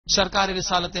سرکار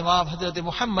رسالت مآب حضرت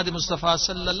محمد مصطفیٰ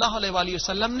صلی اللہ علیہ وآلہ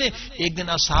وسلم نے ایک دن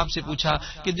اصحاب سے پوچھا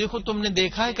کہ دیکھو تم نے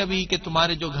دیکھا ہے کبھی کہ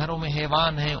تمہارے جو گھروں میں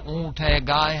حیوان ہیں، اونٹ ہے،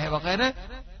 گائے ہے وغیرہ،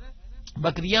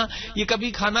 بکریاں، یہ کبھی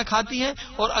کھانا کھاتی ہیں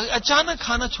اور اچانک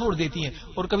کھانا چھوڑ دیتی ہیں،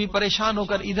 اور کبھی پریشان ہو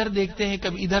کر ادھر دیکھتے ہیں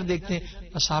کبھی ادھر دیکھتے ہیں؟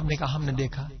 اصحاب نے کہا ہم نے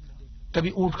دیکھا، کبھی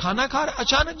اونٹ کھانا کھا رہا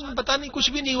اچانک پتہ نہیں کچھ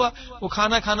بھی نہیں ہوا وہ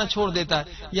کھانا کھانا چھوڑ دیتا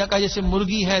ہے، یا کہا جیسے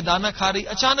مرغی ہے دانا کھا رہی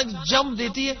اچانک جم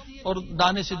دیتی ہے اور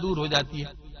دانے سے دور ہو جاتی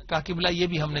ہے۔ کہا قبلہ یہ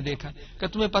بھی ہم نے دیکھا۔ کہ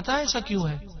تمہیں پتا ہے ایسا کیوں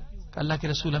ہے؟ کہ اللہ کے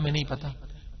رسول ہمیں نہیں پتا۔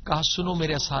 کہا سنو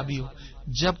میرے اصحابیو،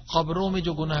 جب قبروں میں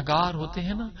جو گناہگار ہوتے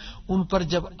ہیں نا، ان پر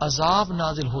جب عذاب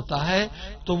نازل ہوتا ہے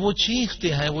تو وہ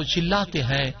چیختے ہیں، وہ چلاتے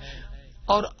ہیں،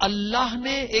 اور اللہ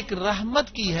نے ایک رحمت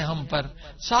کی ہے ہم پر،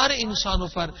 سارے انسانوں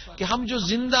پر، کہ ہم جو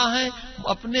زندہ ہیں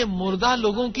اپنے مردہ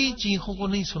لوگوں کی چیخوں کو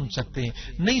نہیں سن سکتے،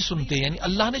 نہیں سنتے، یعنی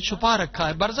اللہ نے چھپا رکھا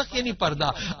ہے، برزخ یعنی پردہ،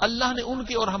 اللہ نے ان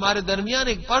کے اور ہمارے درمیان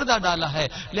ایک پردہ ڈالا ہے،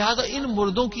 لہذا ان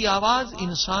مردوں کی آواز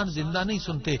انسان زندہ نہیں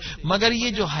سنتے، مگر یہ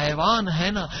جو حیوان ہے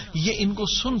نا یہ ان کو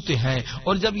سنتے ہیں،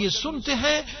 اور جب یہ سنتے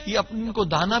ہیں یہ ان کو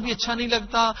دانا بھی اچھا نہیں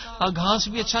لگتا، گھاس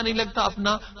بھی اچھا نہیں لگتا،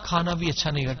 اپنا کھانا بھی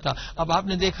اچھا نہیں لگتا۔ اب آپ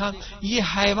نے دیکھا یہ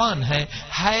حیوان ہے،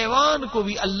 حیوان کو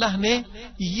بھی اللہ نے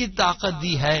یہ طاقت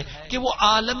دی ہے کہ وہ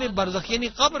عالم برزخ یعنی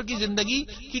قبر کی زندگی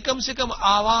کی کم سے کم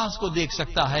آواز کو دیکھ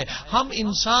سکتا ہے۔ ہم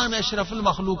انسان اشرف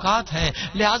المخلوقات ہیں،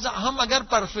 لہذا ہم اگر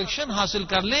پرفیکشن حاصل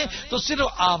کر لیں تو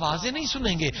صرف آوازیں نہیں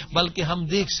سنیں گے بلکہ ہم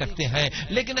دیکھ سکتے ہیں،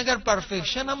 لیکن اگر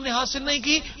پرفیکشن ہم نے حاصل نہیں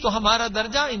کی تو ہمارا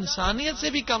درجہ انسانیت سے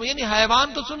بھی کم، یعنی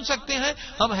حیوان تو سن سکتے ہیں،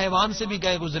 ہم حیوان سے بھی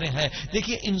گئے گزرے ہیں۔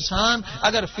 دیکھیے انسان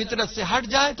اگر فطرت سے ہٹ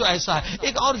جائے تو ایسا ہے۔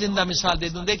 ایک اور زندہ مثال دے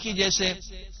دوں، دیکھیے جیسے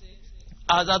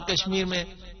آزاد کشمیر میں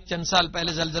چند سال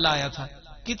پہلے زلزلہ آیا تھا،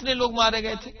 کتنے لوگ مارے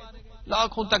گئے تھے،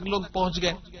 لاکھوں تک لوگ پہنچ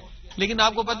گئے، لیکن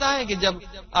آپ کو پتا ہے کہ جب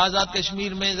آزاد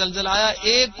کشمیر میں زلزلہ آیا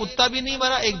ایک کتا بھی نہیں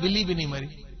مرا، ایک بلی بھی نہیں مری۔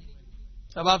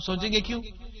 اب آپ سوچیں گے کیوں؟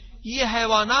 یہ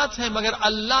حیوانات ہیں مگر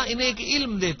اللہ انہیں ایک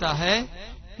علم دیتا ہے،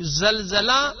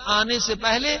 زلزلہ آنے سے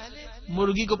پہلے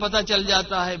مرغی کو پتہ چل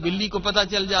جاتا ہے، بلی کو پتہ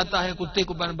چل جاتا ہے، کتے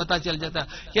کو پتہ چل جاتا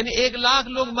ہے، یعنی 1,00,000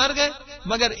 لوگ مر گئے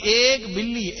مگر ایک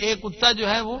بلی ایک کتا جو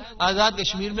ہے وہ آزاد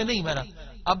کشمیر میں نہیں مرا۔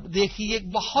 اب دیکھیے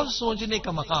بہت سوچنے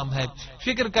کا مقام ہے،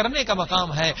 فکر کرنے کا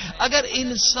مقام ہے۔ اگر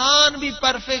انسان بھی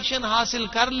پرفیکشن حاصل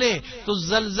کر لے تو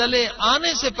زلزلے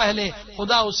آنے سے پہلے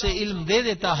خدا اسے علم دے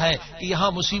دیتا ہے کہ یہاں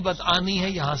مصیبت آنی ہے،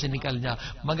 یہاں سے نکل جا۔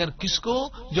 مگر کس کو؟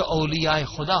 جو اولیاء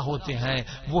خدا ہوتے ہیں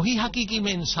وہی حقیقی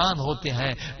میں انسان ہوتے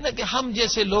ہیں، نہ کہ ہم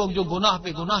جیسے لوگ جو گناہ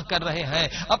پہ گناہ کر رہے ہیں،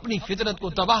 اپنی فطرت کو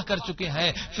تباہ کر چکے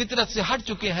ہیں، فطرت سے ہٹ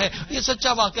چکے ہیں۔ یہ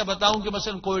سچا واقعہ بتاؤں کہ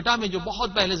مثلا کوئٹہ میں جو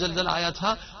بہت پہلے زلزلہ آیا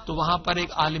تھا تو وہاں پر ایک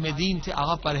عالم دین تھے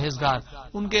آغا پرہیزگار،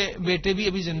 ان کے بیٹے بھی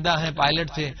ابھی زندہ ہیں،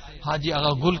 پائلٹ تھے، حاجی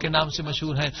آغا گل کے نام سے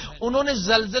مشہور ہیں۔ انہوں نے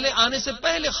زلزلے آنے سے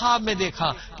پہلے خواب میں دیکھا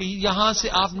کہ یہاں سے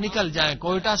آپ نکل جائیں،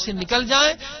 کوئٹہ سے نکل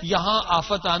جائیں، یہاں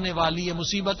آفت آنے والی ہے،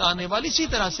 مصیبت آنے والی۔ اسی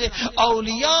طرح سے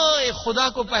اولیاء خدا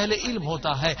کو پہلے علم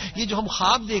ہوتا ہے۔ یہ جو ہم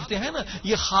خواب دیکھتے ہیں نا،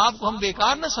 یہ خواب کو ہم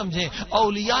بیکار نہ سمجھیں،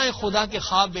 اولیاء خدا کے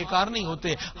خواب بیکار نہیں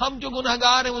ہوتے۔ ہم جو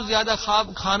گنہگار ہیں وہ زیادہ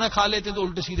کھانا کھا لیتے ہیں تو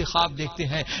الٹے سیدھے خواب دیکھتے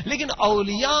ہیں، لیکن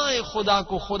اولیاء خدا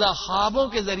کو خدا خوابوں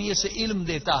کے ذریعے سے علم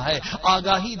دیتا ہے،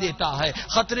 آگاہی دیتا ہے،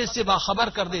 خطرے سے باخبر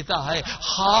کر دیتا ہے۔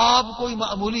 خواب کوئی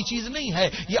معمولی چیز نہیں ہے،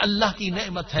 یہ اللہ کی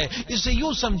نعمت ہے۔ اسے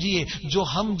یوں سمجھیے جو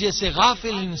ہم جیسے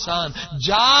غافل انسان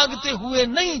جاگتے ہوئے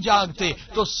نہیں جاگتے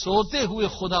تو سوتے ہوئے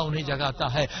خدا انہیں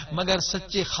جگاتا ہے، مگر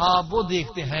سچے خواب وہ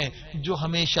دیکھتے ہیں جو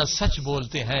ہمیشہ سچ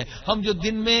بولتے ہیں۔ ہم جو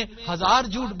دن میں 1000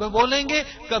 جھوٹ بولیں گے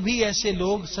کبھی ایسے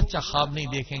لوگ سچا خواب نہیں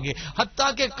دیکھیں گے،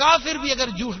 حتیٰ کہ کافر بھی اگر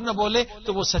جھوٹ نہ بولے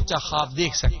تو وہ سچا خواب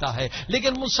دیکھ سکتا ہے،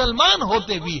 لیکن مسلمان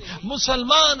ہوتے بھی،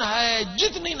 مسلمان ہے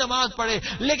جتنی نماز پڑھے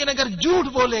لیکن اگر جھوٹ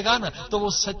بولے گا نا تو وہ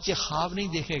سچے خواب نہیں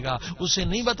دیکھے گا، اسے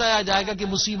نہیں بتایا جائے گا کہ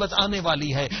مصیبت آنے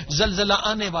والی ہے، زلزلہ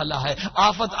آنے والا ہے،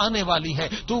 آفت آنے والی ہے،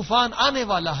 طوفان آنے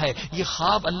والا ہے۔ یہ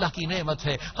خواب اللہ کی نعمت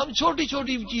ہے۔ ہم چھوٹی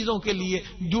چھوٹی چیزوں کے لیے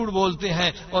جھوٹ بولتے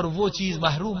ہیں اور وہ چیز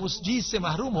محروم، اس چیز سے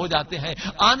محروم ہو جاتے ہیں،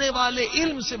 آنے والے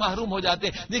علم سے محروم ہو جاتے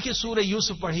ہیں۔ دیکھیے سورہ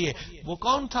یوسف پڑھیے، وہ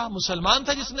کون تھا؟ مسلمان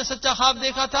تھا جس نے سچا خواب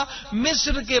دیکھا تھا۔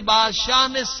 مصر کے بادشاہ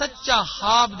نے سچا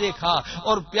خواب دیکھا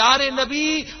اور پیارے نبی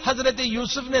حضرت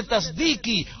یوسف نے تصدیق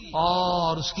کی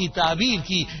اور اس کی تعبیر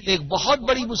کی، ایک بہت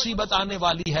بڑی مصیبت آنے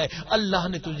والی ہے، اللہ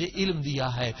نے تجھے علم دیا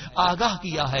ہے، آگاہ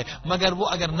کیا ہے، مگر وہ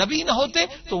اگر نبی نہ ہوتے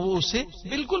تو وہ اسے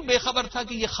بالکل بے خبر تھا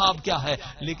کہ یہ خواب کیا ہے۔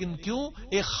 لیکن کیوں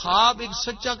ایک خواب ایک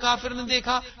سچا کافر نے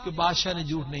دیکھا کہ بادشاہ نے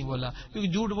جھوٹ نہیں بولا، کیونکہ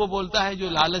جھوٹ وہ بولتا ہے جو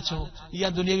لالچ ہو یا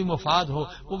دنیاوی مفاد ہو۔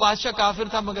 وہ بادشاہ کافر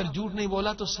تھا مگر جھوٹ نہیں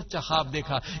بولا تو سچا خواب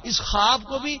دیکھا۔ اس خواب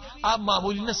کو بھی آپ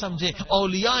معمولی نہ سمجھیں،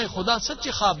 اولیاء خدا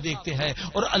سچے خواب دیکھتے ہیں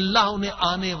اور اللہ انہیں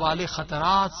آنے والے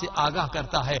خطرات سے آگاہ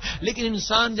کرتا ہے، لیکن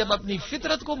انسان جب اپنی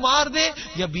فطرت کو مار دے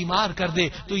یا بیمار کر دے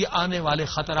تو یہ آنے والے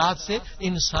خطرات سے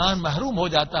انسان محروم ہو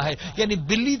جاتا ہے۔ یعنی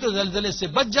بلی تو زلزلے سے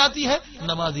بچ جاتی ہے،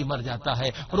 نمازی مر جاتا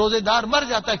ہے، روزے دار مر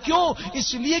جاتا ہے۔ کیوں؟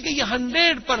 اس لیے کہ یہ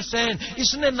 100%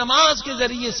 اس نے نماز کے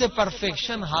ذریعے سے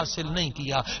پرفیکشن حاصل نہیں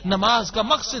کیا۔ نماز کا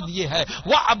مقصد یہ ہے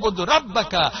وَاعْبُدْ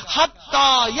رَبَّكَ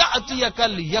حَتَّى يَأْتِيَكَ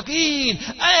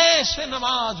الْيَقِينُ،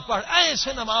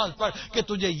 ایسے نماز پڑھ کہ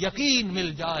تجھے یقین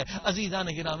مل جائے۔ عزیزان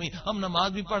گرامی، ہم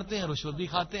نماز بھی پڑھتے ہیں، رشوت بھی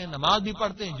کھاتے ہیں، نماز بھی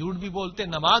پڑھتے ہیں، جھوٹ بھی بولتے ہیں،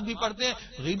 نماز بھی پڑھتے ہیں،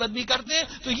 غیبت بھی کرتے ہیں،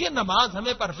 تو یہ نماز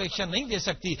ہمیں پرفیکشن نہیں دے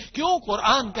سکتی۔ کیوں؟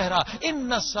 قرآن کہہ رہا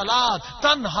ان الصلاۃ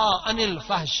تنہا عن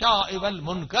الفحشاء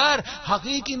والمنکر،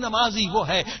 حقیقی نمازی وہ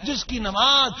ہے جس کی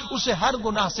نماز اسے ہر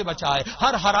گناہ سے بچائے،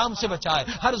 ہر حرام سے بچائے،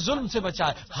 ہر ظلم سے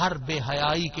بچائے، ہر بے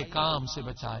حیائی کے کام سے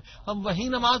بچائے۔ ہم وہی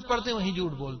نماز پڑھتے ہیں، وہی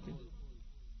جھوٹ بولتے ہیں۔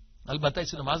 البتہ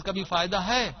اس نماز کا بھی فائدہ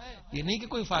ہے، یہ نہیں کہ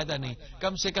کوئی فائدہ نہیں،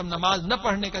 کم سے کم نماز نہ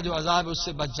پڑھنے کا جو عذاب ہے اس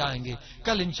سے بچ جائیں گے۔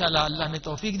 کل انشاءاللہ اللہ نے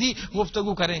توفیق دی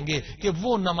گفتگو کریں گے کہ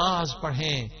وہ نماز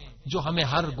پڑھیں جو ہمیں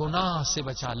ہر گناہ سے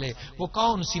بچا لے، وہ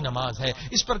کون سی نماز ہے،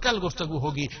 اس پر کل گفتگو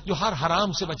ہوگی۔ جو ہر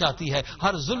حرام سے بچاتی ہے،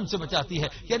 ہر ظلم سے بچاتی ہے،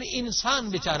 یعنی انسان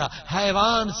بیچارہ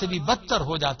حیوان سے بھی بدتر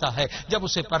ہو جاتا ہے جب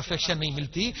اسے پرفیکشن نہیں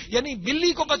ملتی۔ یعنی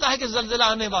بلی کو پتا ہے کہ زلزلہ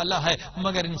آنے والا ہے،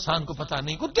 مگر انسان کو پتا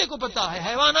نہیں، کتے کو پتا ہے،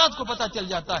 حیوانات کو پتا چل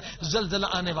جاتا ہے زلزلہ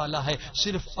آنے والا ہے،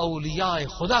 صرف اولیاء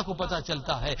خدا کو پتا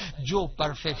چلتا ہے جو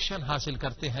پرفیکشن حاصل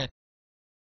کرتے ہیں۔